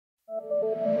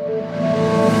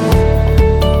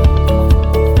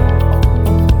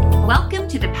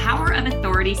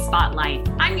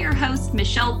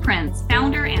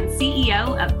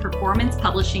Performance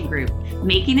Publishing Group,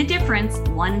 making a difference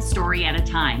one story at a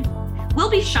time. We'll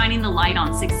be shining the light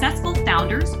on successful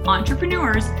founders,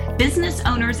 entrepreneurs, business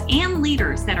owners, and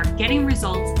leaders that are getting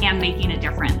results and making a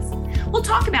difference. We'll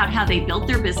talk about how they built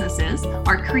their businesses,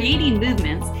 are creating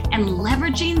movements, and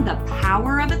leveraging the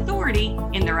power of authority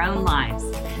in their own lives.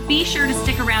 Be sure to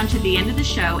stick around to the end of the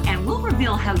show, and we'll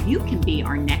reveal how you can be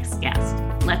our next guest.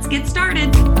 Let's get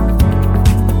started.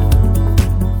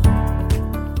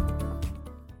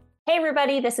 Hey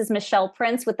everybody, this is Michelle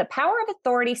Prince with the Power of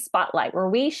Authority Spotlight, where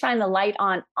we shine the light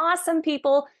on awesome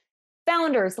people,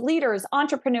 founders, leaders,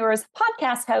 entrepreneurs,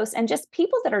 podcast hosts, and just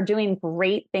people that are doing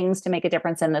great things to make a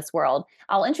difference in this world.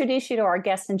 I'll introduce you to our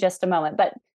guest in just a moment,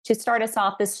 but to start us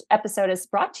off, this episode is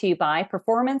brought to you by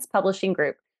Performance Publishing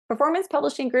Group. Performance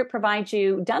Publishing Group provides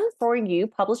you done-for-you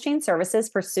publishing services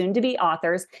for soon-to-be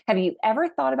authors. Have you ever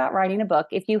thought about writing a book?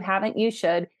 If you haven't, you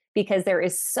should, because there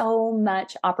is so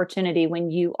much opportunity when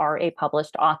you are a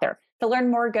published author. To learn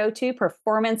more, go to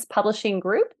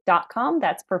performancepublishinggroup.com.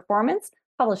 That's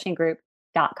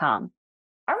performancepublishinggroup.com.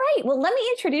 All right, well, let me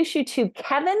introduce you to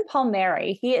Kevin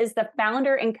Palmieri. He is the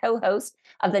founder and co-host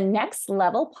of the Next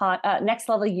Level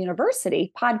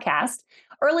University podcast.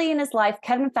 Early in his life,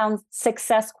 Kevin found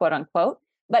success, quote unquote,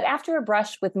 but after a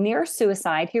brush with near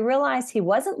suicide, he realized he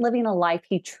wasn't living a life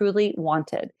he truly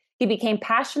wanted. He became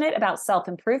passionate about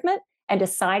self-improvement and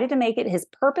decided to make it his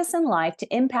purpose in life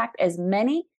to impact as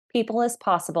many people as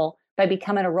possible by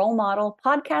becoming a role model,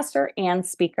 podcaster, and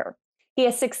speaker. He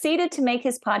has succeeded to make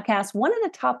his podcast one of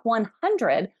the top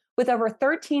 100 with over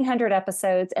 1,300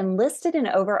 episodes and listened to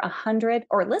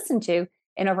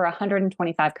in over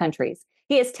 125 countries.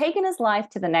 He has taken his life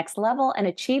to the next level and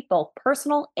achieved both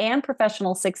personal and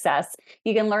professional success.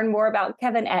 You can learn more about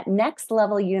Kevin at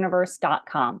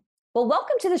nextleveluniverse.com. Well,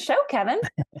 welcome to the show, Kevin.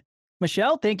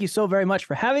 Michelle, thank you so very much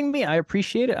for having me. I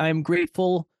appreciate it. I'm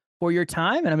grateful for your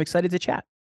time, and I'm excited to chat.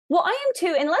 Well, I am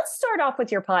too. And let's start off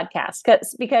with your podcast,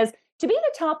 because to be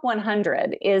the top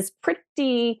 100 is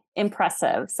pretty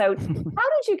impressive. So how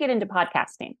did you get into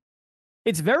podcasting?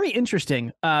 It's very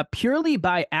interesting, purely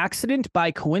by accident,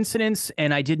 by coincidence,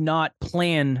 and I did not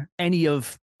plan any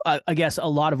of, I guess, a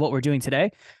lot of what we're doing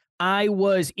today. I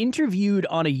was interviewed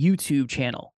on a YouTube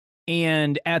channel.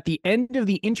 And at the end of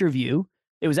the interview,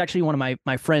 it was actually one of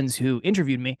my friends who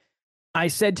interviewed me. I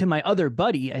said to my other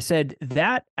buddy, I said,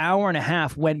 that hour and a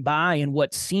half went by in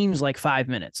what seems like 5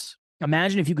 minutes.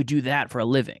 Imagine if you could do that for a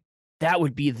living. That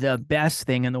would be the best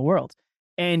thing in the world.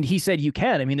 And he said, you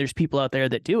can. I mean, there's people out there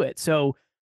that do it. So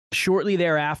shortly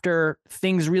thereafter,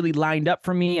 things really lined up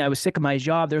for me. I was sick of my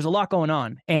job. There's a lot going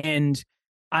on. And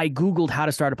I Googled how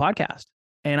to start a podcast.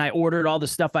 And I ordered all the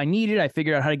stuff I needed. I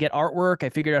figured out how to get artwork. I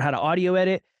figured out how to audio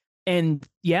edit. And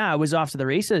yeah, I was off to the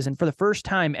races. And for the first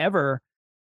time ever,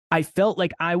 I felt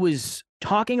like I was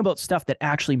talking about stuff that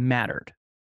actually mattered.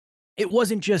 It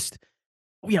wasn't just,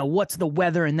 what's the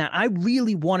weather and that. I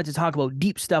really wanted to talk about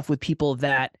deep stuff with people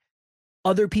that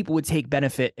other people would take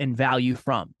benefit and value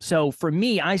from. So for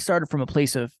me, I started from a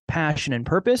place of passion and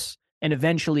purpose. And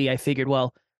eventually I figured,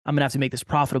 well, I'm going to have to make this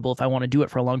profitable if I want to do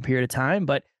it for a long period of time.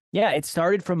 But yeah, it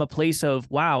started from a place of,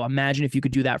 wow, imagine if you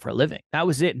could do that for a living. That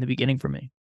was it in the beginning for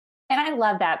me. And I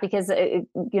love that because,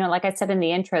 like I said in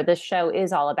the intro, this show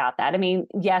is all about that. I mean,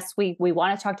 yes, we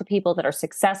want to talk to people that are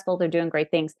successful. They're doing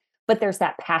great things, but there's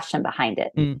that passion behind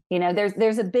it.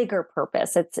 There's a bigger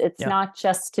purpose. It's not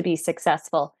just to be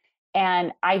successful.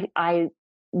 And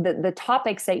the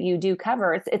topics that you do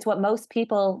cover, it's what most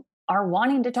people are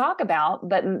wanting to talk about,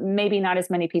 but maybe not as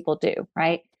many people do,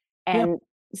 right? And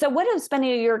so what has been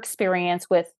your experience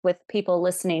with people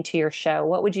listening to your show?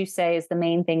 What would you say is the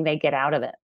main thing they get out of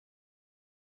it?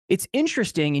 It's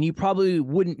interesting, and you probably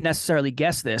wouldn't necessarily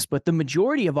guess this, but the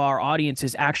majority of our audience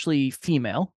is actually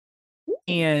female,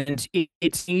 and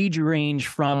its age range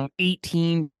from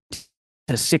 18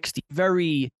 to 60.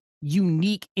 Very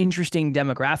unique, interesting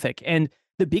demographic. And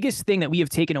the biggest thing that we have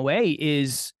taken away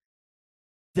is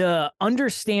the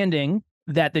understanding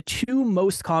that the two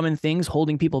most common things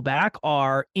holding people back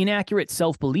are inaccurate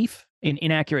self-belief and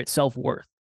inaccurate self-worth.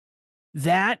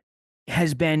 That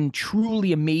has been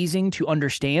truly amazing to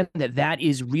understand that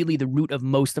is really the root of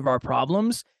most of our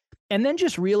problems. And then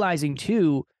just realizing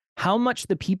too, how much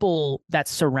the people that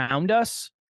surround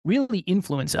us really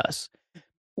influence us.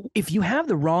 If you have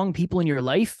the wrong people in your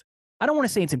life, I don't want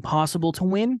to say it's impossible to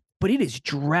win, but it is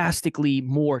drastically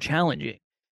more challenging.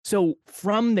 So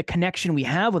from the connection we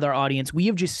have with our audience, we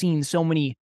have just seen so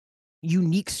many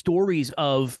unique stories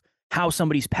of how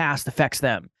somebody's past affects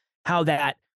them, how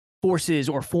that forces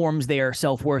or forms their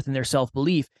self-worth and their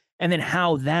self-belief, and then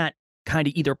how that kind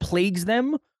of either plagues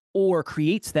them or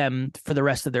creates them for the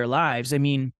rest of their lives. I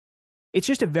mean, it's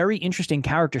just a very interesting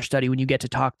character study when you get to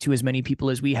talk to as many people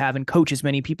as we have and coach as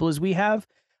many people as we have.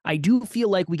 I do feel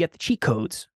like we get the cheat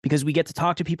codes because we get to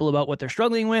talk to people about what they're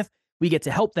struggling with. We get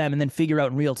to help them and then figure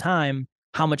out in real time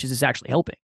how much is this actually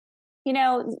helping. You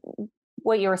know,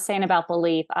 what you were saying about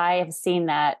belief, I have seen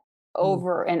that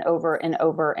over and over and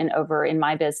over and over in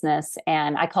my business.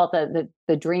 And I call it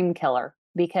the dream killer,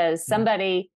 because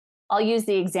somebody, I'll use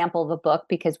the example of a book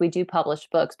because we do publish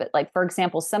books, but like, for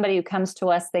example, somebody who comes to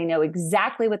us, they know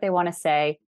exactly what they want to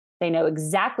say. They know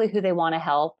exactly who they want to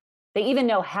help. They even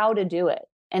know how to do it.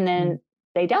 And then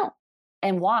they don't.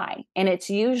 And why? And it's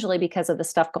usually because of the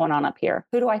stuff going on up here.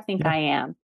 Who do I think I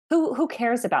am? Who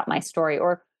cares about my story?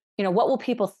 Or, you know, what will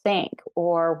people think?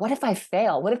 Or what if I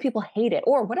fail? What if people hate it?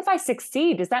 Or what if I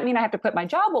succeed? Does that mean I have to quit my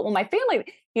job? What will my family,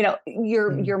 you know,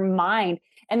 your mind.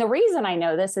 And the reason I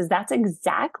know this is that's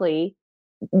exactly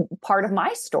part of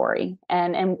my story.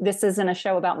 And this isn't a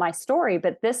show about my story,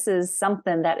 but this is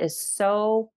something that is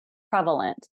so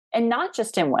prevalent, and not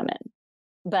just in women.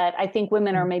 But I think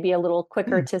women are maybe a little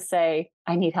quicker to say,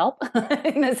 I need help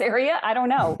in this area. I don't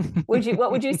know.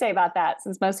 What would you say about that,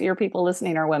 since most of your people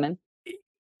listening are women?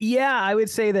 Yeah, I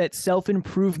would say that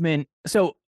self-improvement.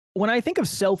 So when I think of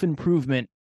self-improvement,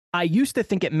 I used to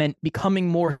think it meant becoming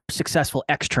more successful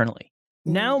externally.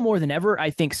 Now more than ever, I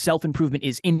think self-improvement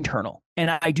is internal.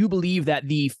 And I do believe that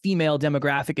the female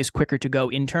demographic is quicker to go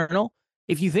internal.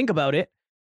 If you think about it,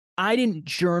 I didn't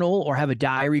journal or have a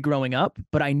diary growing up,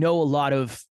 but I know a lot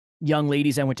of young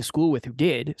ladies I went to school with who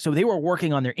did. So they were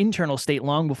working on their internal state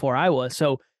long before I was.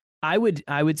 So I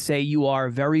would say you are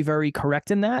very, very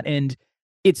correct in that. And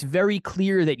it's very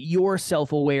clear that you're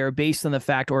self-aware based on the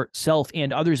fact, or self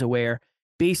and others aware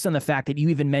based on the fact that you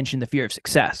even mentioned the fear of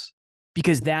success,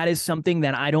 because that is something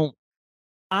that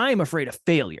I'm afraid of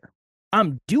failure.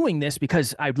 I'm doing this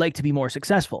because I'd like to be more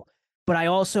successful, but I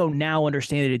also now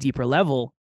understand at a deeper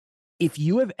level, if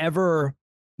you have ever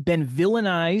been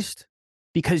villainized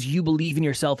because you believe in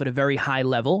yourself at a very high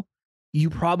level,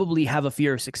 you probably have a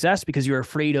fear of success because you're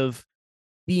afraid of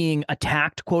being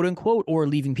attacked, quote unquote, or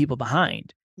leaving people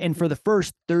behind. And for the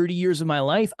first 30 years of my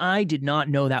life, I did not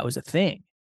know that was a thing.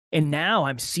 And now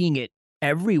I'm seeing it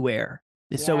everywhere.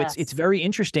 So it's very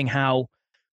interesting how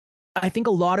I think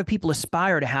a lot of people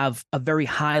aspire to have a very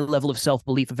high level of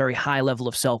self-belief, a very high level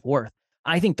of self-worth.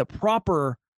 I think the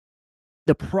proper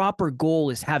goal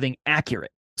is having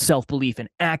accurate self-belief and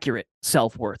accurate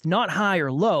self-worth, not high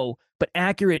or low, but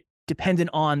accurate dependent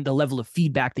on the level of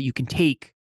feedback that you can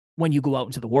take when you go out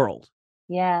into the world.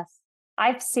 Yes.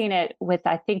 I've seen it with,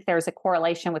 I think there's a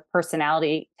correlation with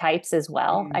personality types as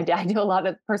well. I do a lot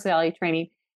of personality training,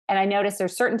 and I notice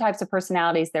there's certain types of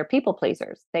personalities, they're people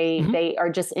pleasers. They are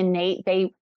just innate.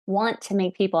 They want to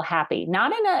make people happy,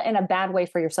 not in a bad way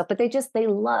for yourself, but they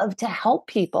love to help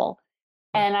people.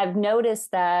 And I've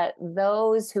noticed that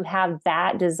those who have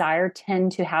that desire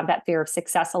tend to have that fear of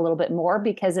success a little bit more,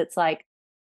 because it's like,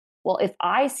 well, if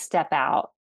I step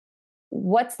out,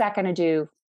 what's that going to do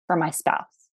for my spouse?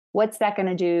 What's that going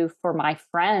to do for my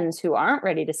friends who aren't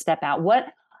ready to step out?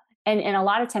 And a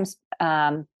lot of times,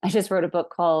 I just wrote a book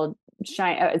called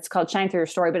Shine. It's called Shine Through Your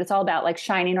Story, but it's all about like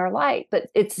shining our light. But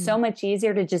it's so much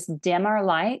easier to just dim our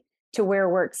light to where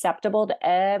we're acceptable to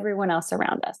everyone else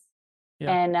around us.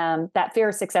 Yeah. And that fear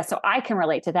of success. So I can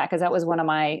relate to that, because that was one of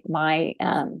my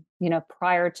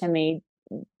prior to me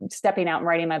stepping out and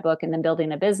writing my book and then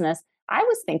building a business, I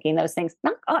was thinking those things,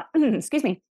 excuse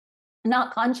me,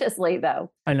 not consciously though.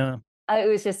 I know. It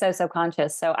was just so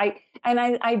subconscious. So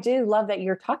I do love that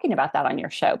you're talking about that on your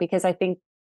show, because I think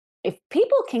if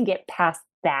people can get past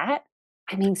that,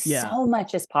 I mean, so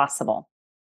much is possible.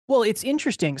 Well, it's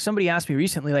interesting. Somebody asked me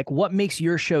recently, like, what makes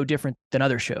your show different than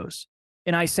other shows?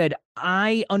 And I said,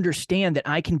 I understand that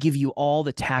I can give you all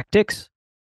the tactics.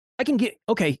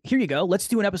 Okay, here you go. Let's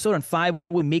do an episode on 5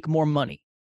 ways to make more money.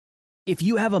 If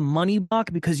you have a money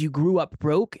block because you grew up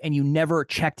broke and you never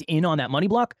checked in on that money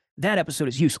block, that episode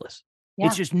is useless. Yeah.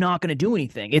 It's just not going to do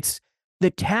anything. It's the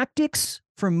tactics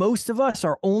for most of us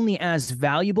are only as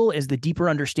valuable as the deeper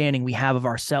understanding we have of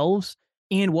ourselves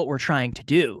and what we're trying to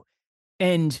do.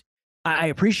 And I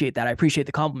appreciate that. I appreciate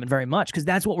the compliment very much, because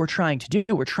that's what we're trying to do.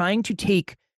 We're trying to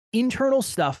take internal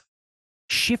stuff,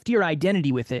 shift your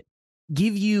identity with it,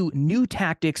 give you new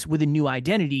tactics with a new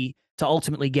identity to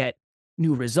ultimately get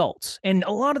new results. And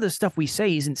a lot of the stuff we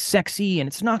say isn't sexy and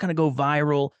it's not going to go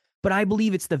viral, but I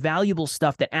believe it's the valuable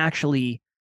stuff that actually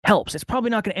helps. It's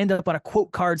probably not going to end up on a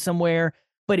quote card somewhere,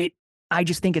 but I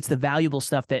just think it's the valuable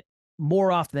stuff that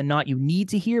more often than not you need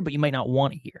to hear, but you might not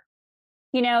want to hear.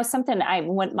 You know, something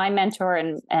when my mentor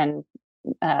and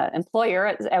employer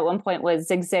at one point was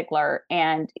Zig Ziglar,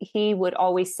 and he would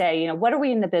always say, what are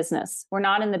we in the business? We're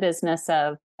not in the business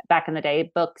of, back in the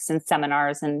day, books and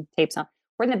seminars and tapes on.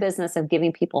 We're in the business of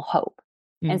giving people hope.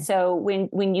 And so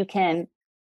when you can,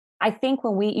 I think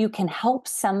when you can help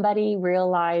somebody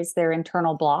realize their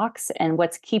internal blocks and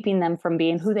what's keeping them from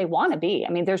being who they want to be. I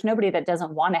mean, there's nobody that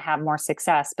doesn't want to have more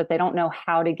success, but they don't know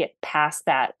how to get past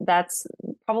that. That's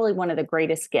probably one of the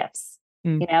greatest gifts,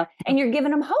 and you're giving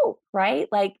them hope, right?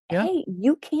 Like, hey,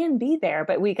 you can be there,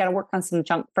 but we got to work on some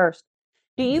junk first.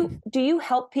 Do you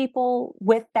help people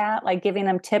with that, like giving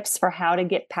them tips for how to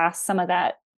get past some of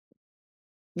that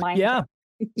mindset? Yeah.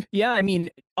 Yeah. I mean,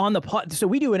 on the pod, so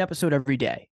we do an episode every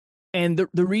day. And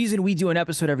the reason we do an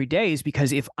episode every day is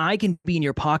because if I can be in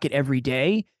your pocket every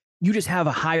day, you just have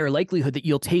a higher likelihood that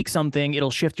you'll take something, it'll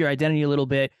shift your identity a little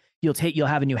bit, you'll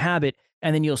have a new habit,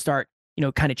 and then you'll start,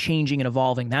 kind of changing and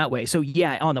evolving that way. So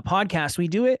yeah, on the podcast, we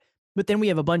do it, but then we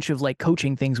have a bunch of like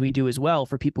coaching things we do as well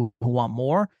for people who want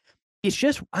more. It's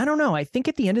just, I don't know. I think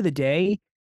at the end of the day,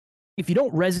 if you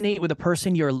don't resonate with a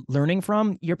person you're learning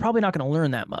from, you're probably not going to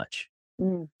learn that much.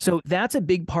 So that's a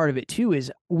big part of it too,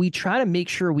 is we try to make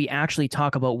sure we actually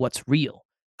talk about what's real.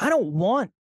 I don't want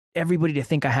everybody to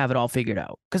think I have it all figured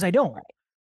out, because I don't.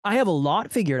 I have a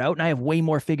lot figured out, and I have way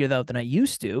more figured out than I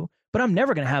used to, but I'm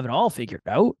never going to have it all figured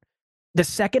out. The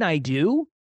second I do,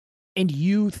 and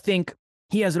you think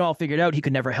he has it all figured out, he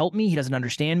could never help me, he doesn't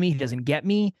understand me, he doesn't get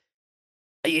me,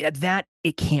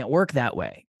 it can't work that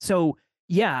way. So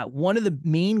yeah, one of the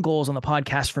main goals on the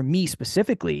podcast for me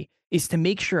specifically is to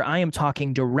make sure I am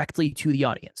talking directly to the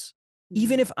audience.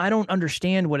 Even if I don't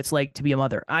understand what it's like to be a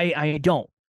mother, I don't,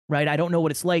 right? I don't know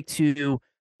what it's like to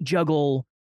juggle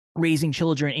raising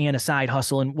children and a side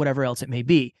hustle and whatever else it may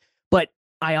be. But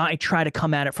I try to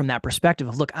come at it from that perspective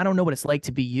of, look, I don't know what it's like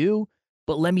to be you,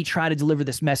 but let me try to deliver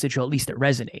this message, or at least it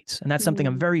resonates. And that's something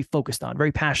I'm very focused on,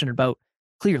 very passionate about.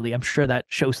 Clearly, I'm sure that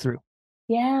shows through.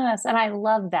 Yes. And I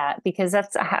love that, because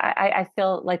I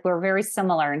feel like we're very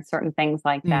similar in certain things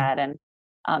like that. And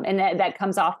that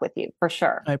comes off with you for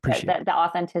sure. I appreciate the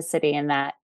authenticity in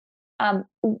that.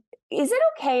 Is it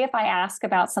okay if I ask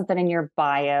about something in your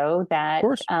bio that, Of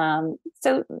course.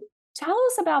 So tell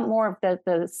us about more of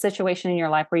the situation in your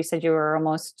life where you said you were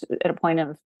almost at a point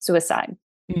of suicide.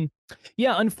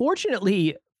 Yeah.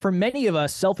 Unfortunately, for many of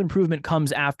us, self-improvement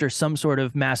comes after some sort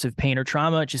of massive pain or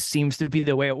trauma. It just seems to be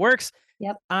the way it works.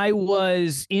 Yep. I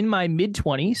was in my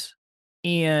mid-20s,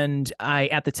 and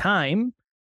at the time,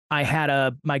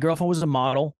 my girlfriend was a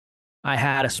model. I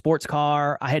had a sports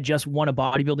car. I had just won a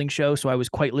bodybuilding show, so I was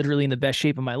quite literally in the best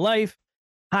shape of my life.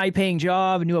 High-paying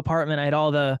job, new apartment. I had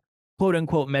all the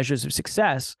quote-unquote measures of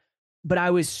success, but I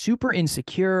was super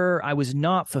insecure. I was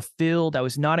not fulfilled. I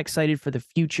was not excited for the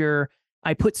future.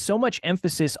 I put so much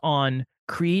emphasis on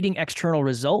creating external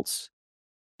results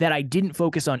that I didn't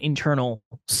focus on internal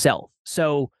self.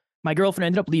 So my girlfriend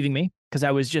ended up leaving me because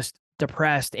I was just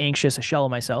depressed, anxious, a shell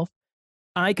of myself.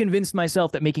 I convinced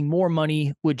myself that making more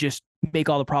money would just make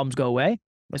all the problems go away.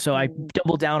 So I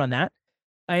doubled down on that.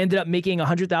 I ended up making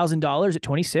 $100,000 at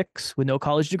 26 with no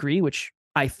college degree, which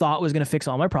I thought was going to fix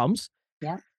all my problems.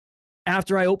 Yeah.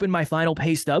 After I opened my final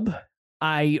pay stub,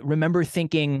 I remember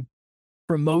thinking,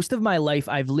 for most of my life,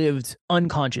 I've lived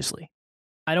unconsciously.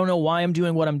 I don't know why I'm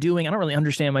doing what I'm doing. I don't really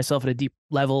understand myself at a deep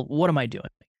level. What am I doing?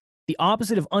 The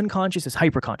opposite of unconscious is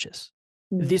hyperconscious.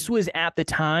 This was at the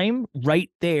time right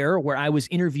there where I was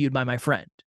interviewed by my friend.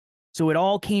 So it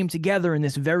all came together in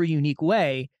this very unique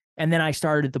way. And then I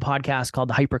started the podcast called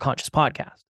the Hyperconscious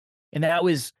Podcast. And that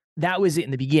was it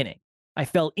in the beginning. I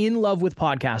fell in love with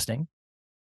podcasting.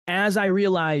 As I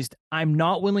realized I'm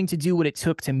not willing to do what it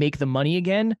took to make the money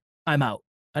again, I'm out.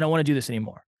 I don't want to do this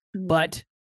anymore. But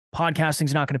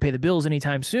podcasting's not going to pay the bills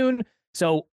anytime soon.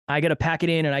 So I got to pack it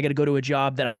in, and I got to go to a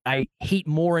job that I hate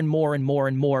more and more and more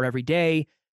and more every day.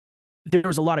 There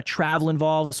was a lot of travel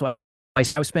involved. So I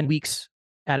would spend weeks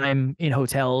I'm in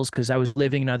hotels because I was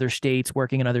living in other states,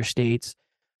 working in other states.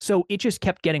 So it just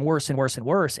kept getting worse and worse and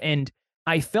worse. And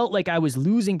I felt like I was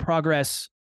losing progress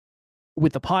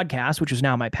with the podcast, which was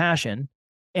now my passion.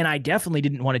 And I definitely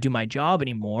didn't want to do my job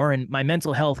anymore. And my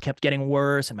mental health kept getting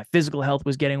worse, and my physical health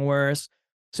was getting worse.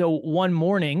 So one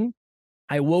morning,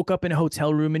 I woke up in a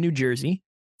hotel room in New Jersey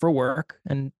for work,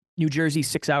 and New Jersey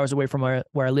 6 hours away from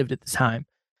where I lived at the time.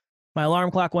 My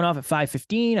alarm clock went off at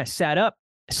 5:15. I sat up,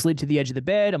 I slid to the edge of the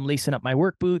bed. I'm lacing up my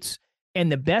work boots. And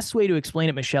the best way to explain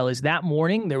it, Michelle, is that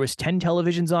morning there was 10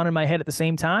 televisions on in my head at the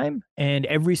same time, and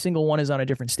every single one is on a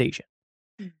different station.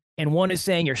 And one is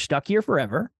saying, you're stuck here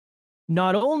forever.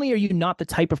 Not only are you not the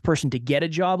type of person to get a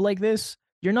job like this,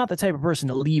 you're not the type of person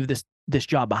to leave this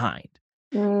job behind.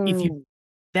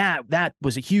 that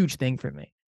was a huge thing for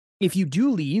me. If you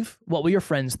do leave, what will your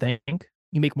friends think?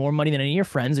 You make more money than any of your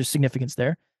friends. There's significance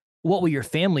there. What will your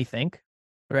family think?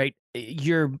 Right?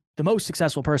 You're the most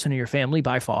successful person in your family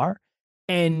by far.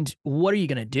 And what are you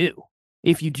going to do?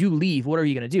 If you do leave, what are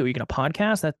you going to do? Are you going to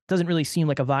podcast? That doesn't really seem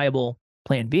like a viable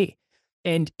plan B.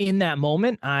 And in that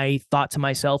moment, I thought to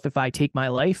myself, if I take my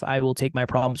life, I will take my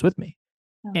problems with me.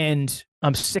 Oh. And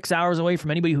I'm 6 hours away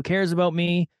from anybody who cares about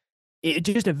me. It's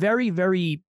just a very,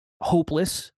 very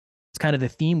hopeless. It's kind of the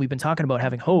theme we've been talking about,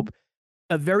 having hope,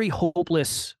 a very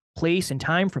hopeless place and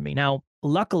time for me. Now,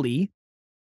 luckily,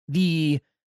 the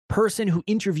person who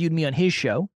interviewed me on his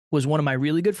show was one of my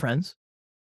really good friends.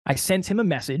 I sent him a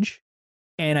message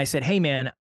and I said, hey,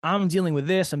 man, I'm dealing with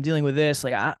this. I'm dealing with this.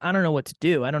 Like, I don't know what to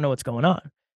do. I don't know what's going on.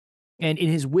 And in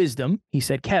his wisdom, he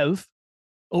said, Kev,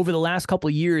 over the last couple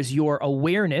of years, your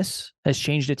awareness has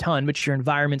changed a ton, but your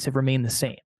environments have remained the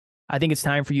same. I think it's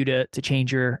time for you to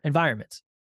change your environments.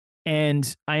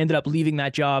 And I ended up leaving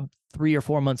that job 3 or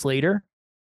 4 months later,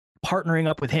 partnering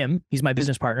up with him. He's my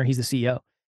business partner. He's the CEO.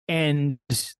 And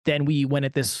then we went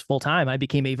at this full time. I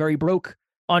became a very broke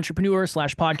entrepreneur /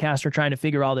 podcaster trying to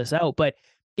figure all this out. But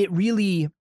it really,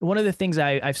 one of the things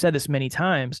I've said this many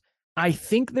times, I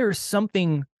think there's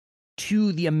something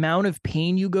to the amount of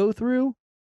pain you go through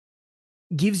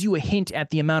gives you a hint at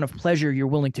the amount of pleasure you're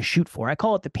willing to shoot for. I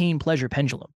call it the pain pleasure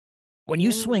pendulum. When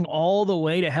you swing all the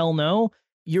way to hell no,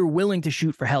 you're willing to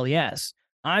shoot for hell yes.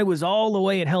 I was all the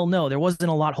way at hell no. There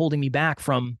wasn't a lot holding me back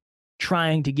from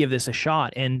trying to give this a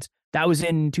shot. And that was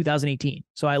in 2018.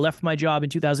 So I left my job in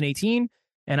 2018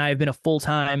 and I've been a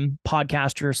full-time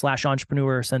podcaster /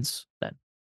 entrepreneur since then.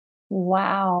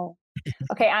 Wow.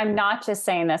 Okay, I'm not just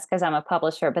saying this because I'm a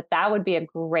publisher, but that would be a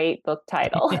great book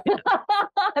title.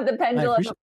 The pendulum.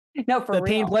 No, for the real.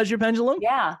 Pain pleasure pendulum.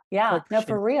 Yeah. No,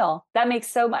 for real. That makes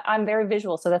so much. I'm very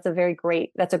visual, so that's a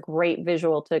great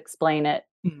visual to explain it.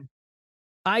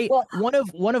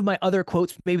 One of my other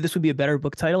quotes, maybe this would be a better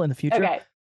book title in the future. Okay.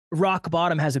 Rock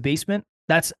bottom has a basement.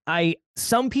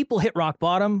 Some people hit rock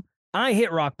bottom. I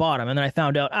hit rock bottom, and then I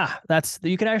found out,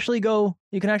 you can actually go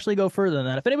further than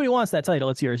that. If anybody wants that title,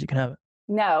 it's yours. You can have it.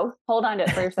 No, hold on to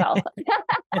it for yourself.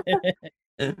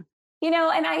 And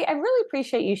I really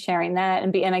appreciate you sharing that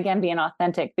and being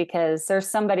authentic, because there's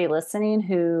somebody listening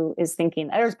who is thinking,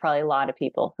 there's probably a lot of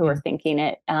people who are thinking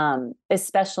it,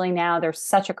 especially now there's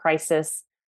such a crisis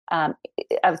of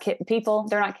people,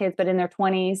 they're not kids, but in their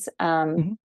 20s,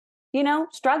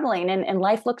 struggling and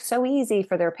life looks so easy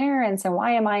for their parents. And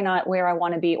why am I not where I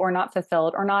want to be, or not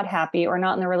fulfilled, or not happy, or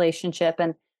not in the relationship?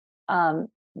 And,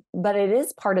 but it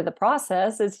is part of the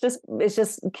process. It's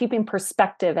just keeping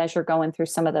perspective as you're going through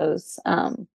some of those,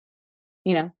 as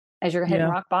you're hitting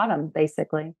rock bottom,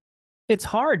 basically. It's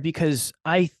hard because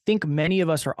I think many of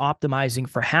us are optimizing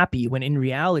for happy when in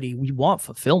reality, we want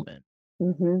fulfillment.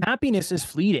 Happiness is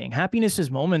fleeting. Happiness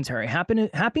is momentary.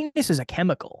 Happiness is a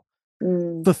chemical.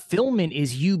 Fulfillment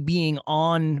is you being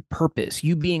on purpose,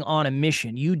 you being on a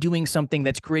mission, you doing something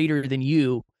that's greater than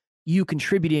you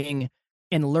contributing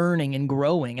and learning and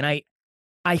growing. And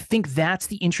I think that's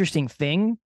the interesting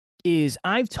thing is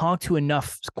I've talked to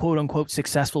enough quote unquote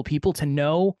successful people to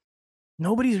know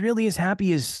nobody's really as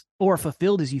happy as or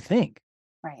fulfilled as you think.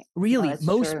 Right. Really, no,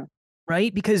 most true.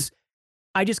 Right? Because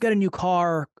I just got a new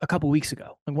car a couple weeks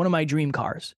ago, like one of my dream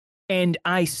cars. And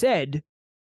I said,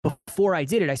 before I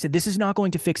did it, I said, this is not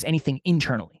going to fix anything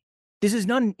internally. This is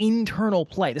not an internal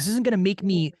play. This isn't going to make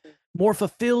me more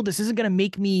fulfilled. This isn't going to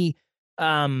make me,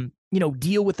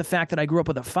 deal with the fact that I grew up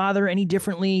with a father any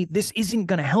differently. This isn't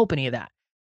going to help any of that.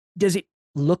 Does it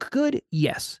look good?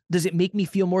 Yes. Does it make me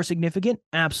feel more significant?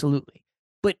 Absolutely.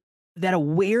 But that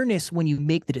awareness when you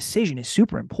make the decision is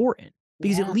super important,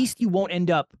 because at least you won't end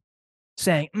up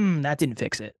saying, that didn't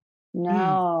fix it.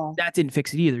 No. That didn't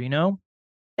fix it either,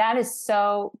 That is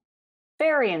so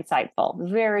very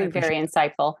insightful, very, very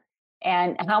insightful.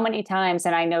 And how many times,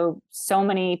 and I know so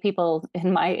many people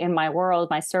in my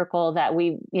world, my circle, that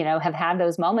we, have had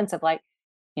those moments of like,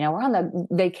 we're on the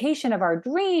vacation of our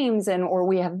dreams, or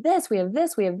we have this, we have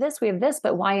this, we have this, we have this,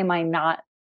 but why am I not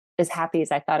as happy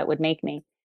as I thought it would make me?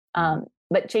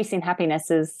 But chasing happiness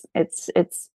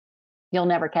it's you'll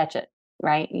never catch it,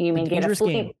 right? You may get a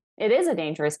game. It is a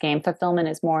dangerous game. Fulfillment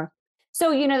is more.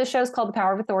 So, the show's called The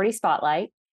Power of Authority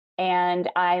Spotlight. And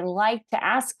I like to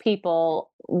ask people,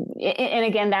 and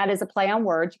again, that is a play on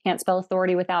words. You can't spell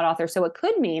authority without author. So it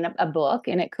could mean a book,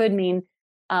 and it could mean,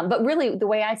 but really the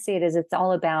way I see it is it's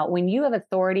all about when you have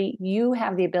authority, you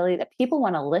have the ability that people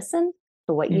want to listen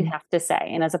to what you have to say.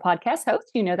 And as a podcast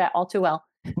host, you know that all too well.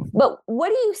 But what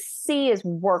do you see as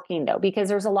working though? Because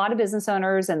there's a lot of business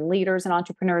owners and leaders and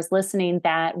entrepreneurs listening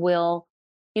that will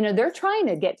they're trying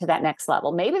to get to that next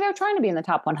level. Maybe they're trying to be in the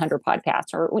top 100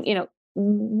 podcasts, or,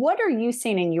 what are you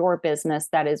seeing in your business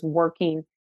that is working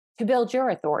to build your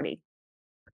authority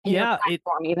and your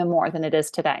platform even more than it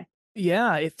is today?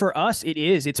 For us,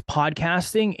 it's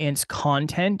podcasting and it's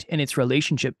content and it's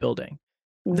relationship building.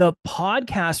 Mhm. The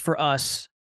podcast for us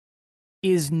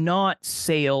is not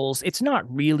sales. It's not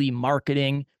really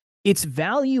marketing. It's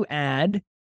value add,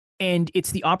 and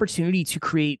it's the opportunity to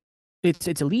create.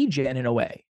 It's a lead gen in a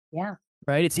way, Yeah.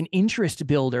 right? It's an interest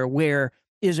builder where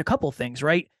there's a couple things,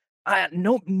 right?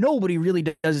 Nobody really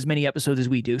does as many episodes as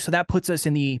we do, so that puts us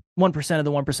in the 1% of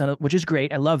the 1%, which is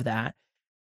great. I love that.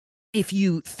 If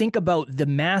you think about the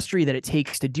mastery that it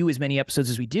takes to do as many episodes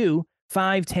as we do,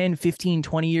 5, 10, 15,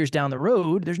 20 years down the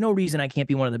road, there's no reason I can't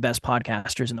be one of the best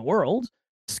podcasters in the world,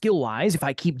 skill-wise, if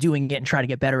I keep doing it and try to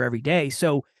get better every day.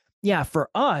 So, yeah, for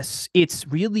us, it's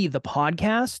really the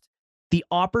podcast, the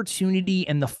opportunity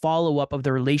and the follow-up of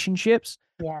the relationships,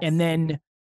 Yes. and then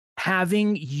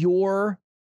having your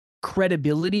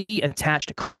credibility attached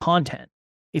to content.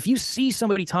 If you see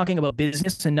somebody talking about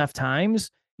business enough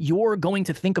times, you're going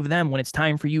to think of them when it's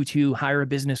time for you to hire a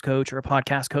business coach or a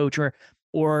podcast coach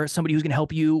or somebody who's going to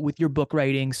help you with your book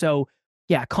writing. So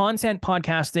yeah, content,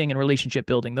 podcasting, and relationship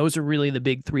building. Those are really the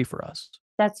big three for us.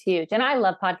 That's huge. And I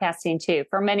love podcasting too,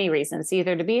 for many reasons,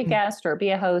 either to be a guest or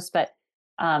be a host, but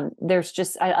there's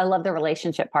just, I love the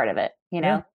relationship part of it,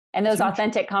 Yeah, and those huge.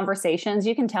 Authentic conversations,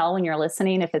 you can tell when you're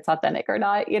listening if it's authentic or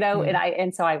not,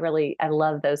 and so I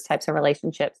love those types of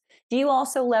relationships. Do you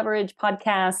also leverage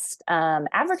podcast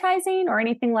advertising or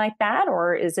anything like that?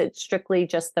 Or is it strictly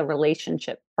just the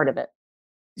relationship part of it?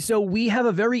 So we have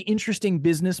a very interesting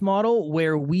business model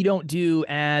where we don't do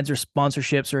ads or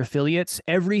sponsorships or affiliates.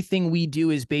 Everything we do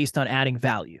is based on adding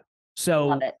value. So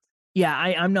Love it. yeah,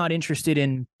 I'm not interested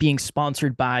in being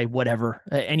sponsored by whatever,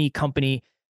 any company.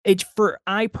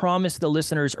 I promised the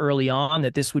listeners early on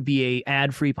that this would be a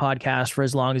ad-free podcast for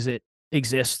as long as it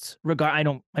exists.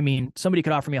 Somebody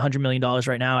could offer me $100 million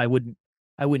right now. I wouldn't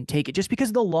take it, just because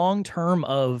of the long term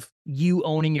of you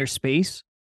owning your space.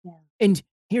 Yeah. And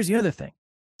here's the other thing.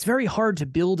 It's very hard to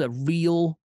build a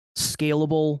real,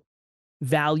 scalable,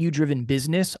 value-driven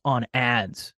business on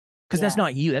ads, because that's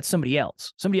not you. That's somebody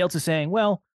else. Somebody else is saying,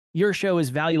 well, your show is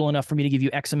valuable enough for me to give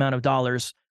you X amount of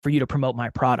dollars for you to promote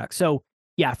my product. So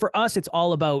yeah, for us, it's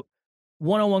all about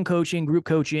one-on-one coaching, group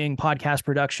coaching, podcast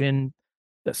production,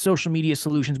 the social media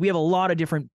solutions. We have a lot of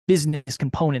different business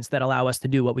components that allow us to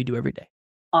do what we do every day.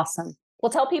 Awesome.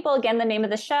 Well, tell people again the name of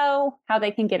the show, how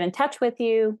they can get in touch with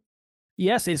you.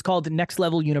 Yes, it's called Next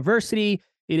Level University.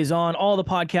 It is on all the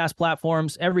podcast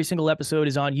platforms. Every single episode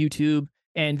is on YouTube.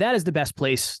 And that is the best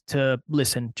place to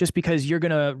listen, just because you're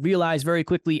going to realize very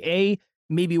quickly, A,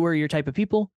 maybe we're your type of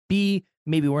people. B,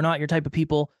 maybe we're not your type of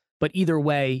people. But either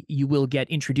way, you will get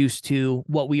introduced to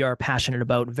what we are passionate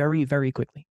about very, very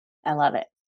quickly. I love it.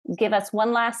 Give us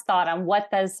one last thought on what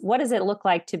does it look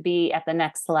like to be at the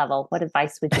next level? What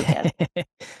advice would you give?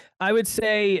 I would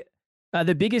say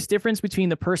the biggest difference between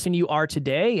the person you are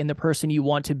today and the person you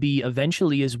want to be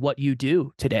eventually is what you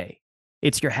do today.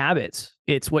 It's your habits.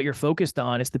 It's what you're focused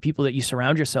on. It's the people that you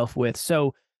surround yourself with.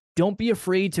 So don't be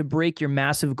afraid to break your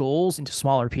massive goals into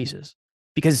smaller pieces,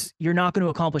 because you're not going to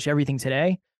accomplish everything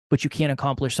today, but you can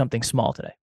accomplish something small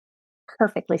today.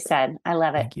 Perfectly said. I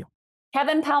love it. Thank you.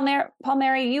 Kevin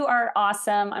Palmieri, you are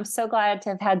awesome. I'm so glad to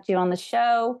have had you on the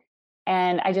show.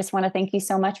 And I just want to thank you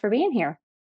so much for being here.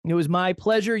 It was my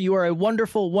pleasure. You are a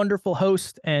wonderful, wonderful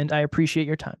host, and I appreciate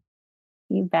your time.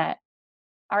 You bet.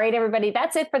 All right, everybody,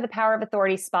 that's it for the Power of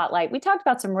Authority Spotlight. We talked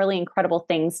about some really incredible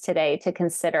things today to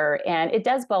consider, and it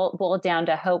does boil down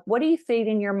to hope. What are you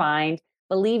feeding your mind?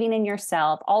 Believing in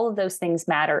yourself? All of those things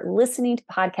matter. Listening to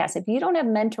podcasts. If you don't have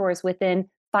mentors within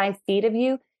 5 feet of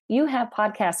you, you have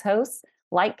podcast hosts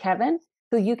like Kevin,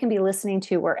 who you can be listening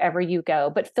to wherever you go.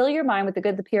 But fill your mind with the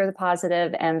good, the pure, the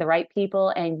positive, and the right people,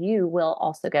 and you will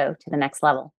also go to the next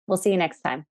level. We'll see you next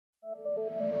time.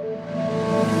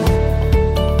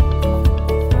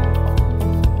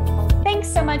 Thanks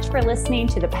so much for listening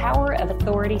to the Power of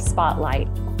Authority Spotlight.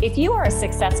 If you are a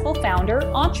successful founder,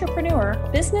 entrepreneur,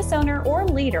 business owner, or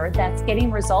leader that's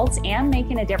getting results and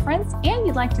making a difference, and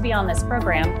you'd like to be on this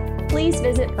program, please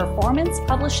visit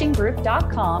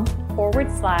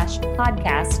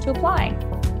performancepublishinggroup.com/podcast to apply.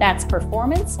 That's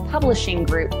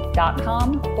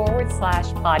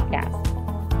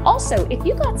performancepublishinggroup.com/podcast. Also, if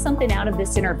you got something out of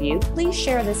this interview, please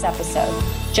share this episode.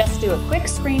 Just do a quick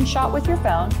screenshot with your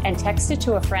phone and text it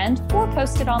to a friend or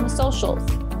post it on the socials.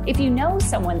 If you know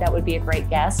someone that would be a great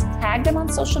guest, tag them on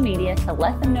social media to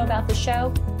let them know about the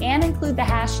show and include the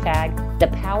hashtag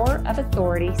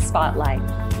 #ThePowerOfAuthoritySpotlight.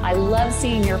 I love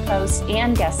seeing your posts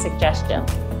and guest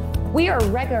suggestions. We are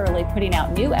regularly putting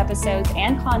out new episodes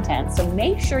and content, so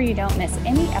make sure you don't miss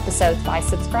any episodes by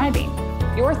subscribing.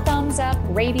 Your thumbs up,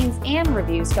 ratings, and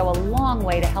reviews go a long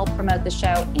way to help promote the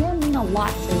show and mean a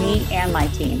lot to me and my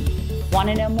team. Want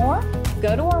to know more?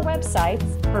 Go to our websites,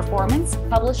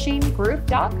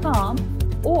 performancepublishinggroup.com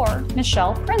or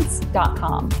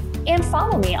michelleprince.com, and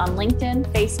follow me on LinkedIn,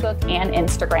 Facebook, and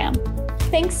Instagram.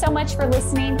 Thanks so much for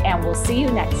listening, and we'll see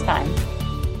you next time.